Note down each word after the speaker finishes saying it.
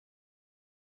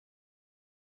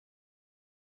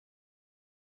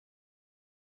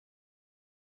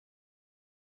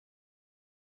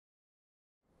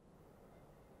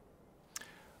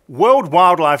World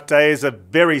Wildlife Day is a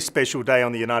very special day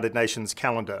on the United Nations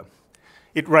calendar.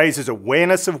 It raises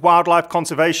awareness of wildlife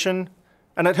conservation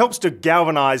and it helps to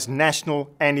galvanise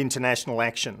national and international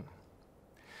action.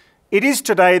 It is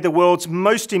today the world's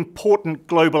most important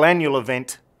global annual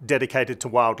event dedicated to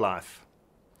wildlife.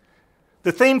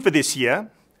 The theme for this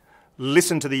year,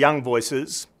 Listen to the Young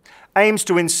Voices, aims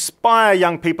to inspire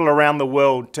young people around the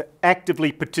world to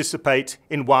actively participate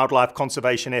in wildlife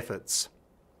conservation efforts.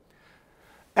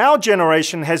 Our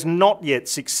generation has not yet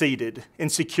succeeded in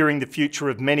securing the future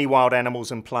of many wild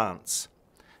animals and plants,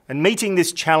 and meeting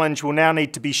this challenge will now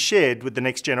need to be shared with the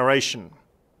next generation.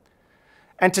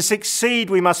 And to succeed,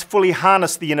 we must fully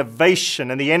harness the innovation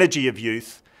and the energy of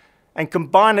youth and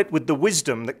combine it with the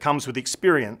wisdom that comes with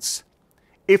experience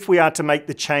if we are to make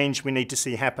the change we need to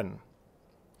see happen.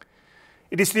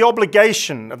 It is the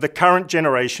obligation of the current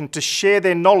generation to share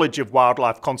their knowledge of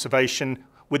wildlife conservation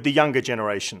with the younger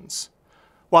generations,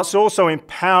 whilst also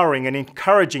empowering and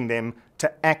encouraging them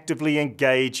to actively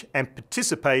engage and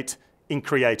participate in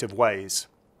creative ways.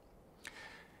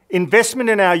 Investment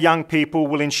in our young people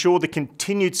will ensure the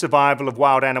continued survival of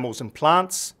wild animals and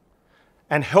plants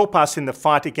and help us in the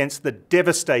fight against the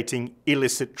devastating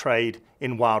illicit trade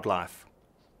in wildlife.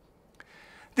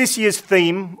 This year's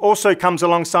theme also comes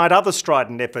alongside other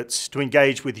strident efforts to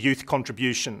engage with youth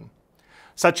contribution,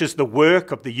 such as the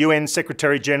work of the UN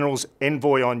Secretary-General's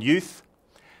Envoy on Youth,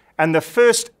 and the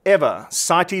first ever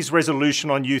CITES resolution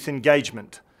on youth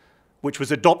engagement, which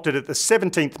was adopted at the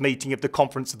 17th meeting of the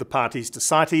Conference of the Parties to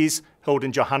CITES, held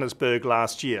in Johannesburg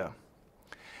last year.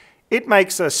 It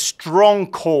makes a strong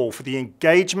call for the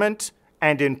engagement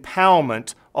and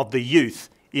empowerment of the youth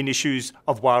in issues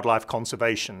of wildlife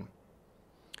conservation.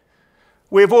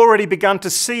 We have already begun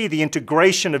to see the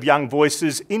integration of young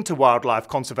voices into wildlife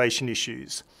conservation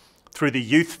issues through the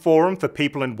Youth Forum for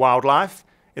People and Wildlife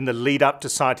in the lead up to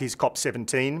CITES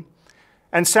COP17,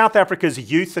 and South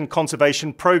Africa's Youth and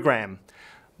Conservation Programme,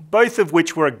 both of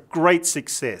which were a great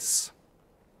success.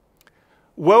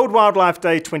 World Wildlife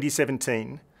Day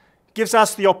 2017 gives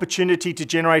us the opportunity to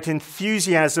generate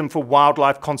enthusiasm for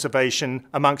wildlife conservation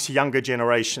amongst younger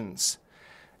generations,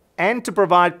 and to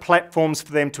provide platforms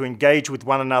for them to engage with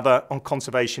one another on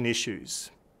conservation issues.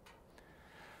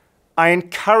 I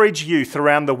encourage youth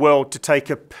around the world to take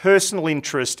a personal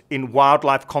interest in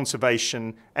wildlife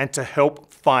conservation and to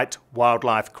help fight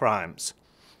wildlife crimes.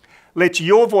 Let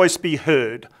your voice be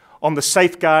heard on the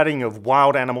safeguarding of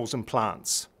wild animals and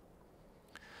plants.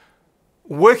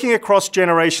 Working across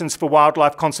generations for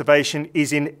wildlife conservation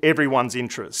is in everyone's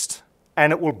interest,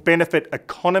 and it will benefit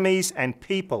economies and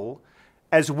people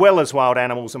as well as wild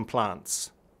animals and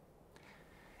plants.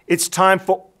 It's time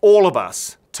for all of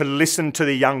us to listen to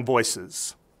the young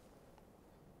voices.